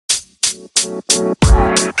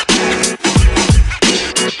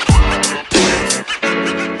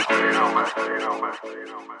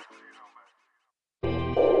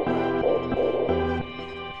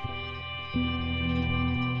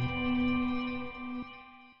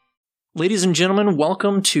Ladies and gentlemen,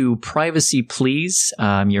 welcome to Privacy Please.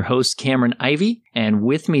 I'm your host, Cameron Ivey, and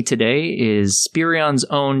with me today is Spirion's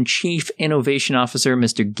own Chief Innovation Officer,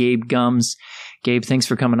 Mr. Gabe Gums. Gabe, thanks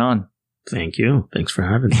for coming on. Thank you. Thanks for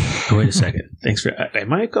having me. Oh, wait a second. Thanks for...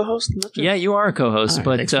 am I a co-host? Sure. Yeah, you are a co-host. Right,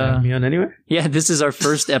 but thanks for having me on anyway. Yeah, this is our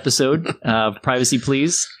first episode of Privacy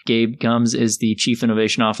Please. Gabe Gums is the Chief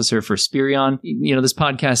Innovation Officer for Spirion. You know, this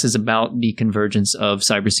podcast is about the convergence of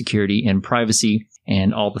cybersecurity and privacy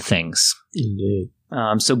and all the things. Indeed.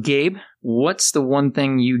 So, Gabe, what's the one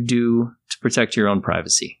thing you do to protect your own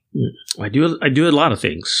privacy? I do a lot of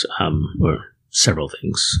things, or several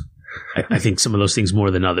things. I think some of those things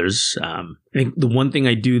more than others. I think the one thing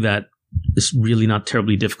I do that is really not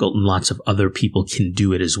terribly difficult and lots of other people can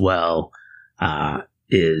do it as well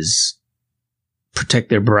is protect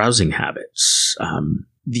their browsing habits.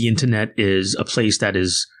 The internet is a place that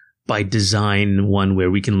is by design one where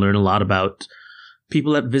we can learn a lot about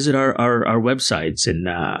people that visit our websites, and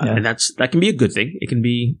that can be a good thing.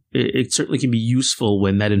 It certainly can be useful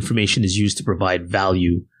when that information is used to provide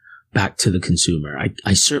value back to the consumer.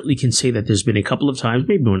 I certainly can say that there's been a couple of times,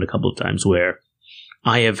 maybe more than a couple of times, where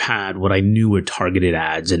I have had what I knew were targeted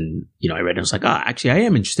ads, and I read it and I was like, actually, I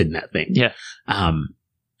am interested in that thing. Yeah.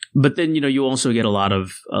 But then you also get a lot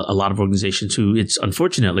of organizations who it's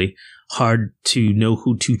unfortunately hard to know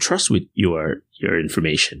who to trust with your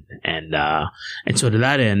information, and so to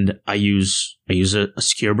that end, I use a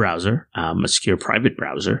secure browser, a secure private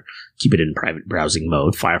browser, keep it in private browsing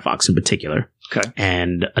mode, Firefox in particular. Okay.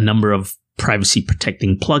 And a number of privacy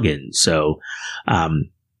protecting plugins. So,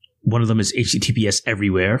 one of them is HTTPS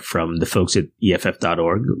Everywhere from the folks at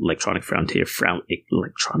EFF.org, Electronic Frontier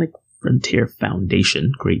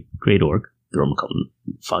Foundation. Great org. Throw them a couple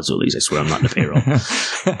fuzzoolies. I swear I'm not in the payroll.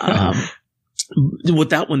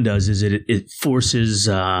 What that one does is it enforces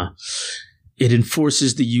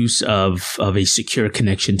the use of a secure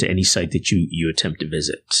connection to any site that you attempt to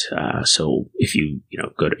visit. So if you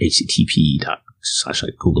go to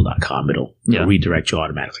http://google.com, it'll redirect you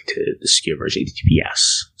automatically to the secure version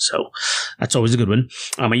HTTPS. So that's always a good one.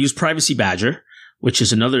 I use Privacy Badger, which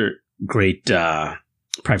is another great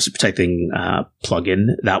privacy protecting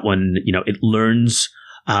plugin. That one, it learns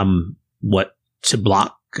what to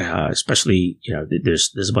block. Especially,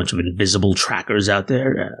 there's a bunch of invisible trackers out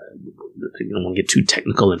there. I don't want to get too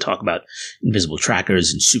technical and talk about invisible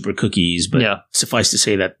trackers and super cookies, but suffice to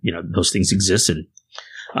say that, those things exist. And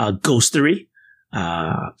Ghostery,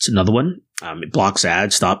 it's another one. It blocks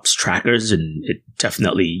ads, stops trackers, and it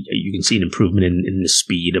definitely, you can see an improvement in the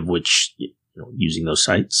speed of which, using those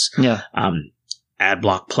sites. Yeah.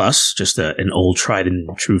 AdBlock Plus, just an old tried and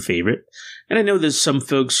true favorite. And I know there's some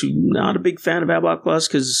folks who are not a big fan of AdBlock Plus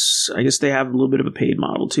because I guess they have a little bit of a paid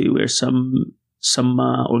model too, where some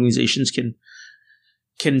organizations can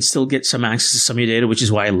still get some access to some of your data, which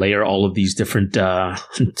is why I layer all of these different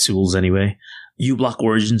tools anyway. uBlock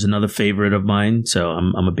Origin's another favorite of mine, so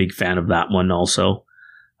I'm a big fan of that one also.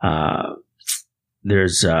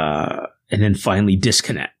 And then finally,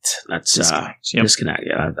 Disconnect. That's Disconnect.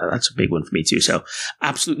 Yeah, that's a big one for me too. So,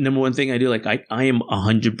 absolute number one thing I do, I am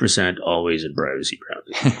 100% always in privacy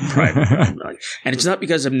private. And it's not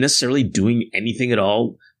because I'm necessarily doing anything at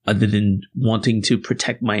all other than wanting to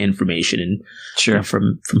protect my information and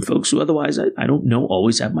from folks who otherwise I don't know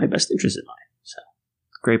always have my best interest in mind. So,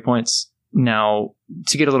 great points. Now,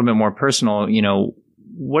 to get a little bit more personal,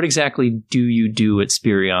 what exactly do you do at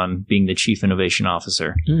Spirion, being the Chief Innovation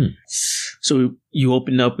Officer? So you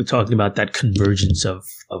opened up with talking about that convergence of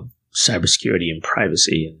cybersecurity and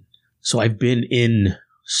privacy. And so I've been in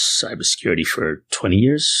cybersecurity for 20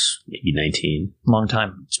 years, maybe 19. Long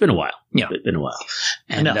time. It's been a while. Yeah. It's been a while.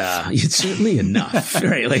 And it's certainly enough.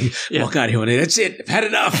 Right? Walk out here one day, that's it. I've had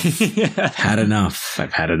enough.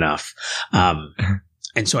 I've had enough.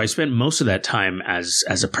 And so I spent most of that time as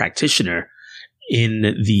a practitioner in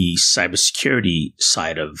the cybersecurity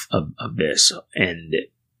side of this, and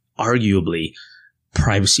arguably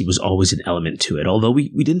privacy was always an element to it, although we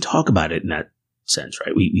didn't talk about it in that sense,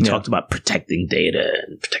 right? We talked about protecting data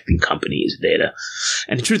and protecting companies' data.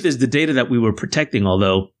 And the truth is, the data that we were protecting,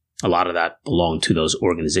 although a lot of that belonged to those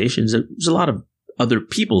organizations, there's a lot of other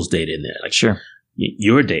people's data in there,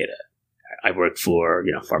 your data. I worked for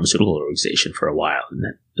a pharmaceutical organization for a while, and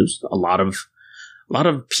there's a lot of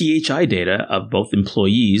PHI data of both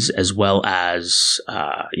employees as well as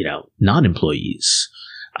non-employees.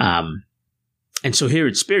 And so here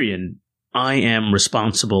at Spirion, I am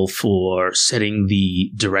responsible for setting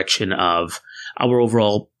the direction of our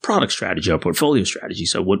overall product strategy, our portfolio strategy.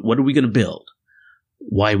 So what are we going to build?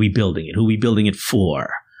 Why are we building it? Who are we building it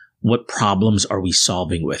for? What problems are we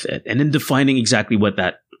solving with it? And then defining exactly what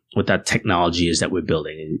that technology is that we're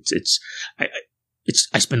building.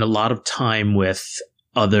 I spend a lot of time with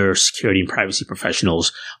other security and privacy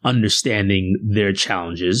professionals understanding their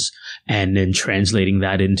challenges and then translating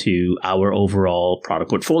that into our overall product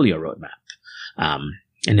portfolio roadmap.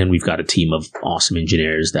 And then we've got a team of awesome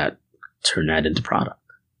engineers that turn that into product.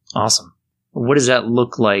 Awesome. What does that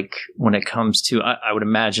look like when it comes to, I would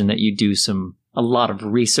imagine that you do a lot of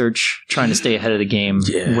research trying to stay ahead of the game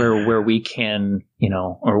where we can,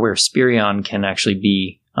 or where Spirion can actually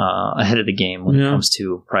be ahead of the game when it comes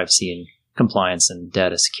to privacy and compliance and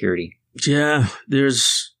data security. Yeah,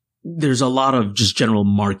 there's a lot of just general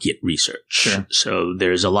market research. Sure. So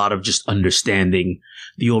there's a lot of just understanding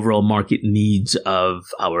the overall market needs of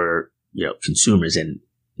our consumers and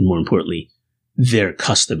more importantly their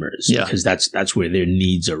customers, because that's where their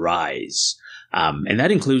needs arise. And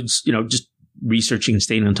that includes just researching and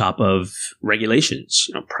staying on top of regulations.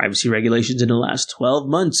 Privacy regulations in the last 12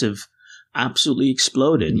 months have absolutely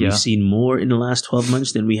exploded. Yeah. We've seen more in the last 12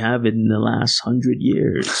 months than we have in the last 100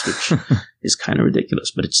 years, which is kind of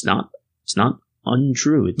ridiculous, but it's not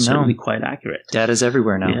untrue. It's certainly quite accurate. Data's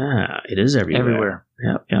everywhere now. Yeah, it is everywhere.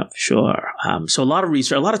 Yeah, for sure. So a lot of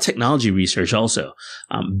research, a lot of technology research also.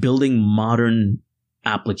 Building modern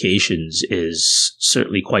applications is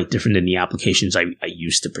certainly quite different than the applications I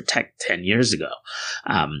used to protect 10 years ago.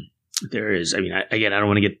 There is, I don't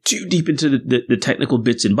want to get too deep into the technical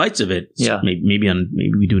bits and bytes of it. Yeah. Maybe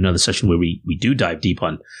we do another session where we do dive deep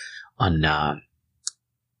on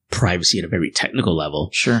privacy at a very technical level.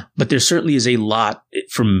 Sure. But there certainly is a lot,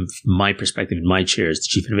 from my perspective in my chair as the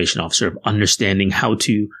Chief Innovation Officer, of understanding how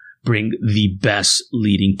to bring the best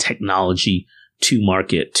leading technology to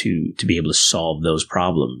market to be able to solve those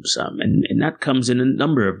problems. And that comes in a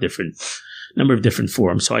number of different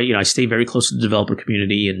forums. So I stay very close to the developer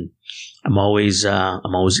community, and I'm always at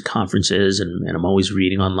conferences, and I'm always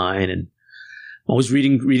reading online, and I'm always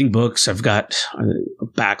reading books. I've got a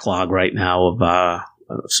backlog right now of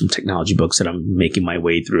some technology books that I'm making my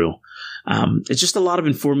way through. It's just a lot of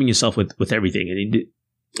informing yourself with everything.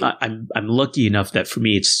 And I'm lucky enough that for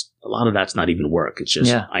me, it's a lot of that's not even work. It's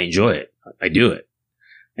just I enjoy it. I do it.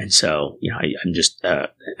 And so, I'm just an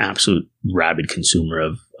absolute rabid consumer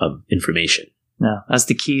of information. No, that's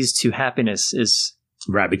the keys to happiness is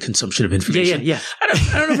rabid consumption of information. Yeah. I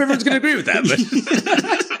don't know if everyone's going to agree with that,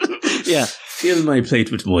 but yeah. Fill my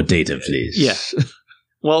plate with more data, please. Yeah.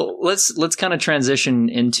 Well, let's kind of transition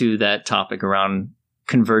into that topic around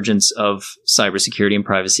convergence of cybersecurity and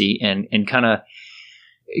privacy, and kind of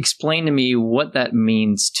explain to me what that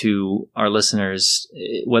means to our listeners,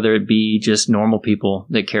 whether it be just normal people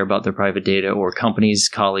that care about their private data, or companies,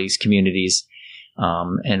 colleagues, communities,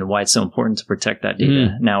 and why it's so important to protect that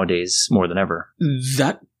data nowadays more than ever.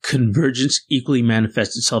 That convergence equally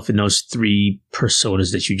manifests itself in those three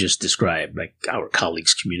personas that you just described, like our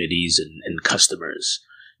colleagues, communities, and customers.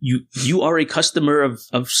 You are a customer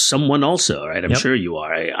of someone also, right? I'm sure you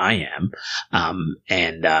are. I am.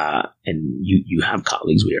 And you have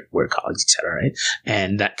colleagues. We're colleagues, et cetera, right?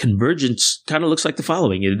 And that convergence kind of looks like the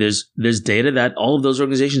following. There's data that all of those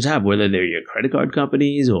organizations have, whether they're your credit card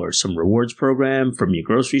companies or some rewards program from your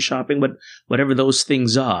grocery shopping, but whatever those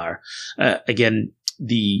things are. Again,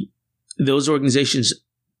 those organizations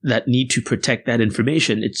that need to protect that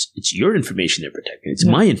information, it's your information they're protecting. It's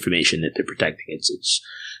my information that they're protecting. It's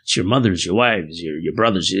your mother's, your wives, your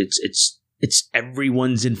brothers. It's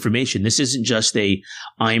everyone's information. This isn't just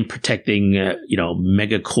I'm protecting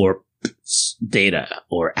Megacorp's data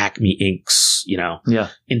or Acme Inc.'s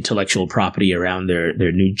intellectual property around their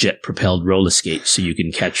new jet propelled roller skates so you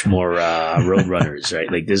can catch more road runners,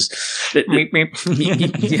 right? Like this.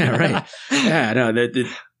 Yeah, right. Yeah, no.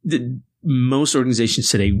 The most organizations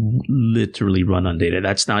today literally run on data.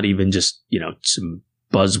 That's not even just some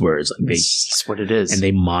buzzwords. Like that's what it is, and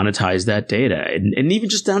they monetize that data, and even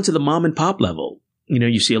just down to the mom and pop level.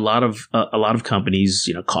 You see a lot of companies,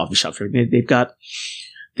 coffee shops. They've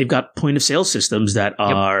got point of sale systems that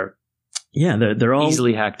are, they're all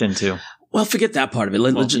easily hacked into. Well, forget that part of it.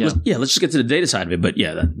 Let's just get to the data side of it. But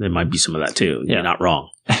there might be some of that too. You're not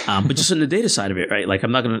wrong. But just on the data side of it, right? Like I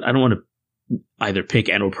don't want to either pick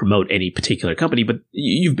and or promote any particular company, but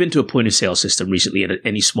you've been to a point of sale system recently at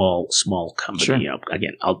any small company. Sure.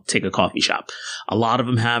 Again, I'll take a coffee shop. A lot of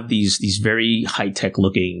them have these very high tech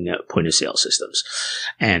looking point of sale systems,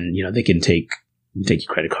 and they can take You can take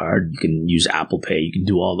your credit card. You can use Apple Pay. You can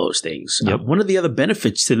do all those things. Yep. One of the other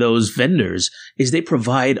benefits to those vendors is they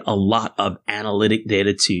provide a lot of analytic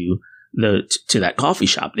data to that coffee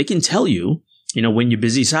shop. They can tell you, when your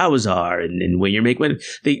busy hours are and when you're making.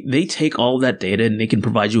 They take all that data and they can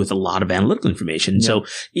provide you with a lot of analytical information. Yep. So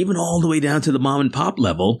even all the way down to the mom and pop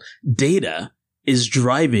level, data is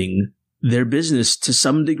driving their business to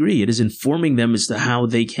some degree. It is informing them as to how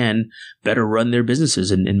they can better run their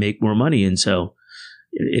businesses and make more money. And so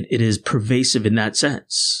it is pervasive in that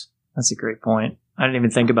sense. That's a great point. I didn't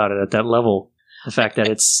even think about it at that level. The fact that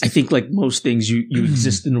it's... I think like most things, you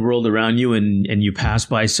exist in the world around you and you pass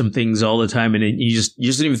by some things all the time and you just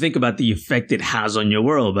don't even think about the effect it has on your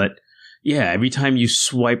world. But yeah, every time you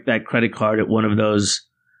swipe that credit card at one of those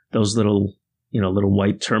little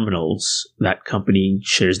white terminals, that company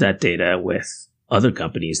shares that data with other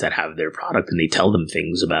companies that have their product and they tell them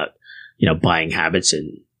things about, buying habits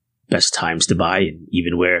and best times to buy, and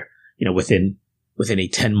even where, within a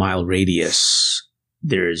 10-mile radius,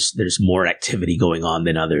 there's more activity going on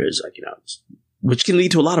than others, which can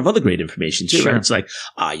lead to a lot of other great information too. Sure. Right? It's like,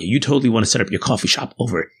 you totally want to set up your coffee shop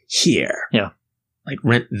over here. Yeah. Like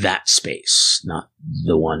rent that space, not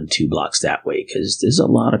the 1-2 blocks that way, because there's a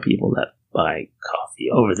lot of people that buy coffee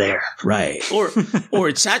over there. Right. Or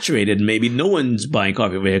it's saturated and maybe no one's buying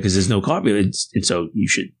coffee over here because there's no coffee. And so you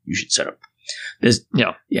should set up.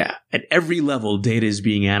 At every level, data is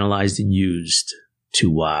being analyzed and used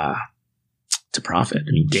to profit.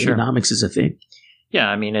 I mean, datanomics is a thing. Yeah,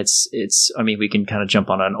 I mean, we can kind of jump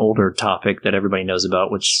on an older topic that everybody knows about,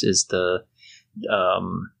 which is the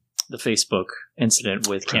Facebook incident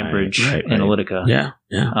with Cambridge Analytica. Yeah.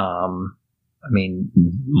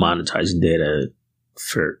 Monetizing data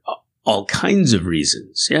for all kinds of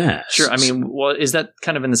reasons. Yeah. Sure. I mean, well, is that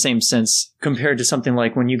kind of in the same sense compared to something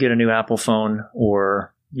like when you get a new Apple phone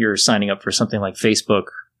or you're signing up for something like Facebook,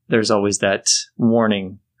 there's always that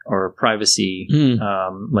warning or privacy,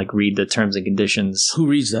 like read the terms and conditions. Who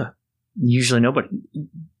reads that? Usually nobody.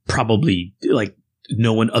 Probably like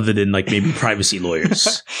no one other than like maybe privacy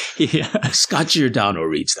lawyers. Yeah. Scott Giordano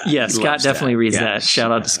reads that. Yeah, Scott definitely reads that.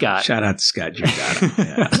 Shout out to Scott. Shout out to Scott Giordano.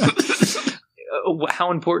 Yeah.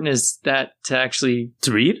 How important is that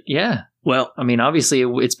to read? Yeah. Well, I mean, obviously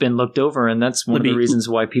it's been looked over, and that's one of the reasons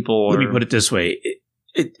why people Let me put it this way.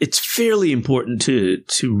 It's fairly important to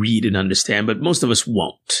read and understand, but most of us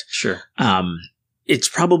won't. Sure. It's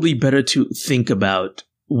probably better to think about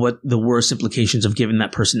what the worst implications of giving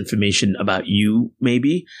that person information about you may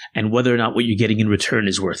be, and whether or not what you're getting in return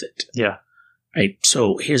is worth it. Yeah. Right.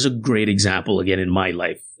 So here's a great example again in my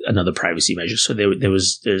life, another privacy measure. So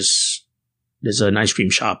there's an ice cream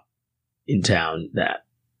shop in town that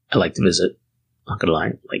I like to visit. Not gonna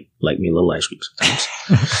lie, like me a little ice cream sometimes.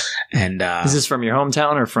 And is this from your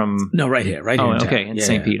hometown or from? No, right here, in town. Okay, in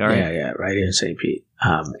St. Pete. All right, yeah, right here in St. Pete.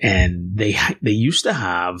 And they used to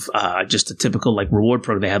have just a typical like reward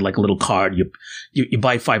program. They had like a little card. You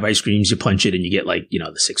buy 5 ice creams, you punch it, and you get like the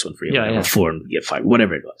 6th one free. Or 4 and you get 5,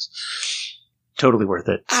 whatever it was. Totally worth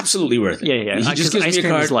it. Absolutely worth it. Yeah. He just gives me a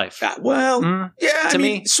card. Is life. To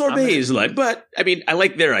me, sorbet is life. But I mean, I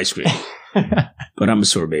like their ice cream. But I'm a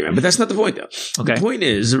sorbet man. But that's not the point, though. Okay. The point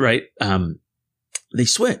is, right, they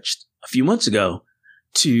switched a few months ago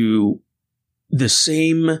to the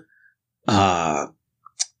same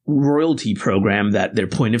royalty program that their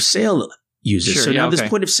point of sale uses. Sure, so now this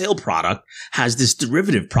point of sale product has this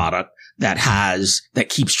derivative product that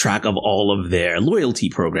keeps track of all of their loyalty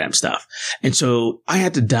program stuff. And so I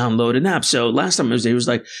had to download an app. So last time I was there, it was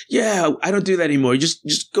like, yeah, I don't do that anymore. You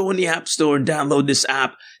just go in the app store and download this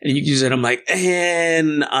app and you can use it. I'm like,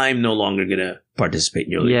 and I'm no longer going to participate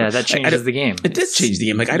in your loyalty. Yeah, that changes the game. It did change the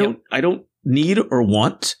game. Like I don't need or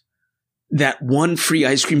want that one free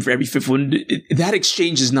ice cream for every 5th one. That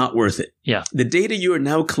exchange is not worth it. Yeah. The data you are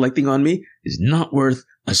now collecting on me is not worth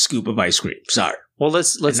a scoop of ice cream. Sorry. Well,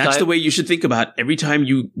 let's. That's the way you should think about every time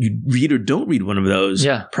you read or don't read one of those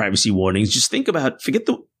privacy warnings. Just think about forget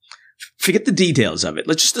the details of it.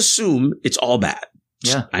 Let's just assume it's all bad.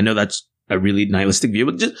 Yeah, I know that's a really nihilistic view,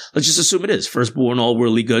 but let's just assume it is. Firstborn, all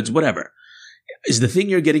worldly goods, whatever. Is the thing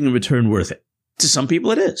you're getting in return worth it? To some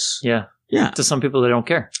people, it is. Yeah. To some people, they don't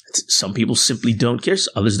care. Some people simply don't care.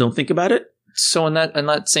 Others don't think about it. So on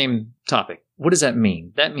that same topic, what does that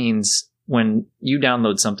mean? That means when you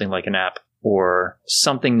download something like an app or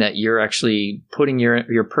something that you're actually putting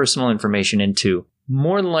your personal information into,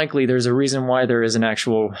 more than likely there's a reason why there is an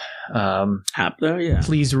actual app there. Yeah.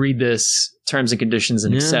 Please read this terms and conditions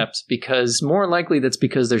and accept, because more likely that's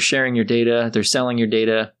because they're sharing your data, they're selling your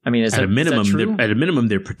data. I mean, is that true? At a minimum,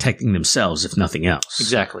 they're protecting themselves, if nothing else.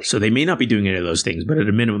 Exactly. So they may not be doing any of those things, but at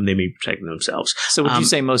a minimum, they may be protecting themselves. So would you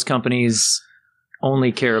say most companies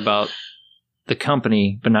only care about the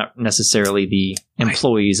company, but not necessarily the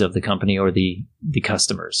employees of the company or the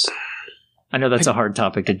customers? I know that's a hard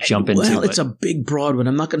topic to jump into. Well, it's a big, broad one.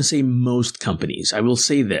 I'm not going to say most companies. I will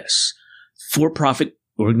say this. For-profit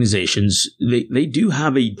organizations, they do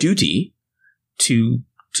have a duty to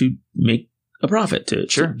make a profit, to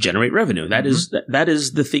generate revenue. That is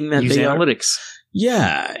the thing that use they analytics.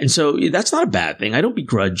 Yeah. And so that's not a bad thing. I don't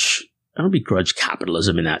begrudge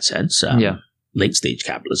capitalism in that sense. Late stage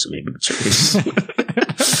capitalism, maybe, but certainly.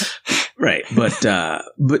 Right. But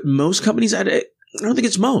most companies, I don't think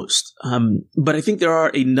it's most. But I think there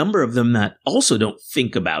are a number of them that also don't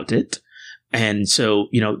think about it. And so,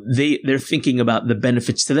 they're thinking about the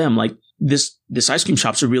benefits to them. Like this ice cream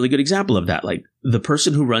shop's a really good example of that. Like the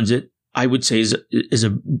person who runs it, I would say is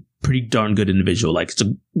a pretty darn good individual. Like it's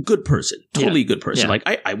a good person, totally a good person. Yeah. Like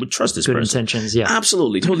I would trust this person. Good intentions, yeah.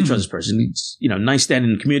 Absolutely, totally trust this person. He's, nice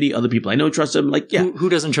standing in the community. Other people I know trust him. Like, yeah. Who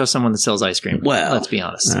doesn't trust someone that sells ice cream? Well, let's be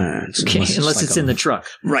honest. Unless it's in the truck.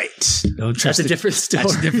 Right. Don't trust. That's a different story.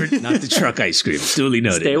 That's different. Not the truck ice cream. Duly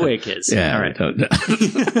noted. Stay away, kids. Yeah. All right.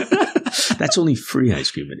 That's only free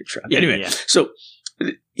ice cream in a truck. Anyway, so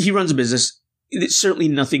he runs a business. It's certainly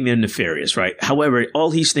nothing there nefarious, right? However,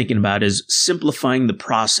 all he's thinking about is simplifying the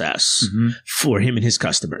process for him and his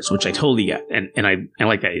customers, which I totally get. And I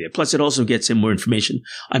like that idea. Plus, it also gets him more information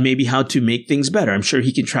on maybe how to make things better. I'm sure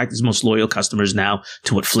he can track his most loyal customers now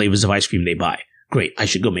to what flavors of ice cream they buy. Great. I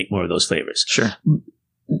should go make more of those flavors. Sure.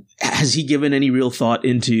 Has he given any real thought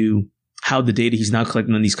into how the data he's now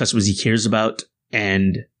collecting on these customers he cares about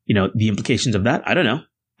and, the implications of that? I don't know.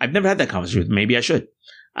 I've never had that conversation with him. Maybe I should.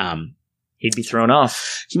 He'd be thrown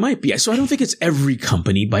off. He might be. So I don't think it's every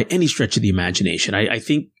company by any stretch of the imagination. I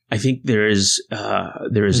think there is a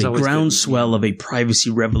groundswell of a privacy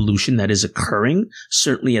revolution that is occurring,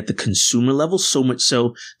 certainly at the consumer level, so much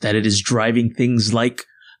so that it is driving things like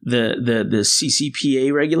the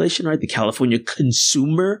CCPA regulation, right? The California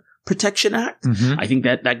Consumer Protection Act. I think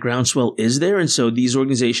that groundswell is there. And so these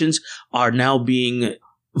organizations are now being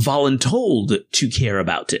voluntold to care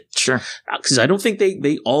about it. Sure. Because I don't think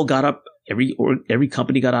they all got up, every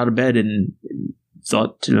company got out of bed and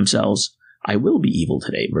thought to themselves, I will be evil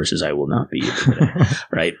today versus I will not be evil today.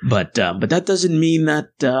 Right. But that doesn't mean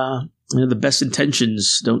that, the best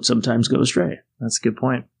intentions don't sometimes go astray. That's a good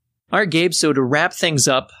point. All right, Gabe. So to wrap things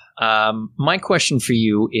up, my question for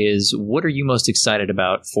you is, what are you most excited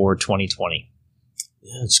about for 2020?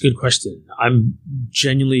 Yeah, it's a good question. I'm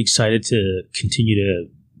genuinely excited to continue to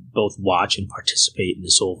both watch and participate in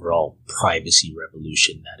this overall privacy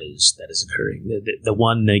revolution that is occurring. The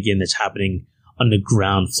one, again, that's happening on the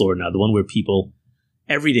ground floor now, the one where people,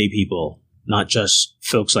 everyday people, not just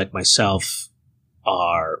folks like myself,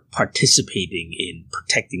 are participating in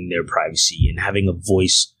protecting their privacy and having a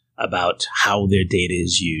voice about how their data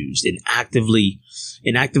is used, and actively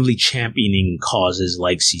championing causes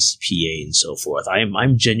like CCPA and so forth.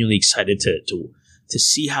 I'm genuinely excited to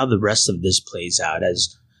see how the rest of this plays out.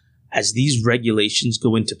 As these regulations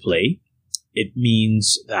go into play, it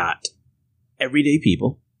means that everyday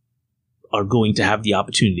people are going to have the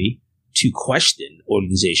opportunity to question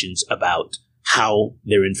organizations about how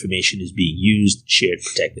their information is being used, shared,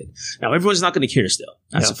 protected. Now, everyone's not going to care still.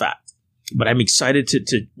 That's a fact. But I'm excited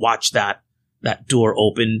to watch that door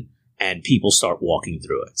open and people start walking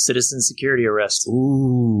through it. Citizen security arrest.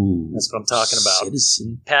 Ooh. That's what I'm talking about.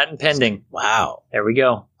 Citizen. Patent pending. Wow. There we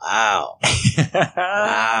go. Wow.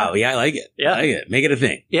 Wow. Yeah, I like it. Yeah. I like it. Make it a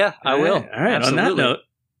thing. Yeah, I will. All right. Absolutely.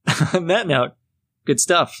 On that note, good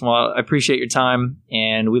stuff. Well, I appreciate your time,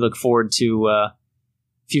 and we look forward to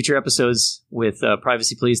future episodes with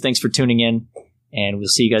Privacy Please. Thanks for tuning in, and we'll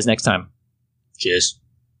see you guys next time. Cheers.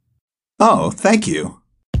 Oh, thank you.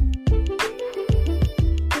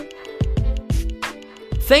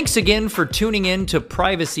 Thanks again for tuning in to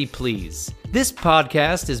Privacy Please. This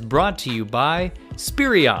podcast is brought to you by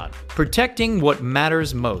Spirion, protecting what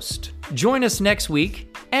matters most. Join us next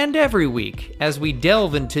week and every week as we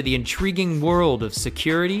delve into the intriguing world of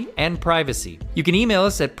security and privacy. You can email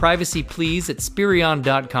us at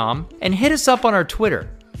privacyplease@spirion.com and hit us up on our Twitter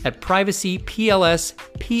at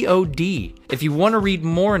privacyplspod. If you want to read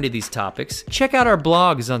more into these topics, check out our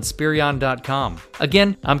blogs on spirion.com.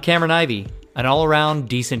 Again, I'm Cameron Ivy, an all-around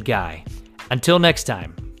decent guy. Until next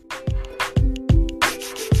time.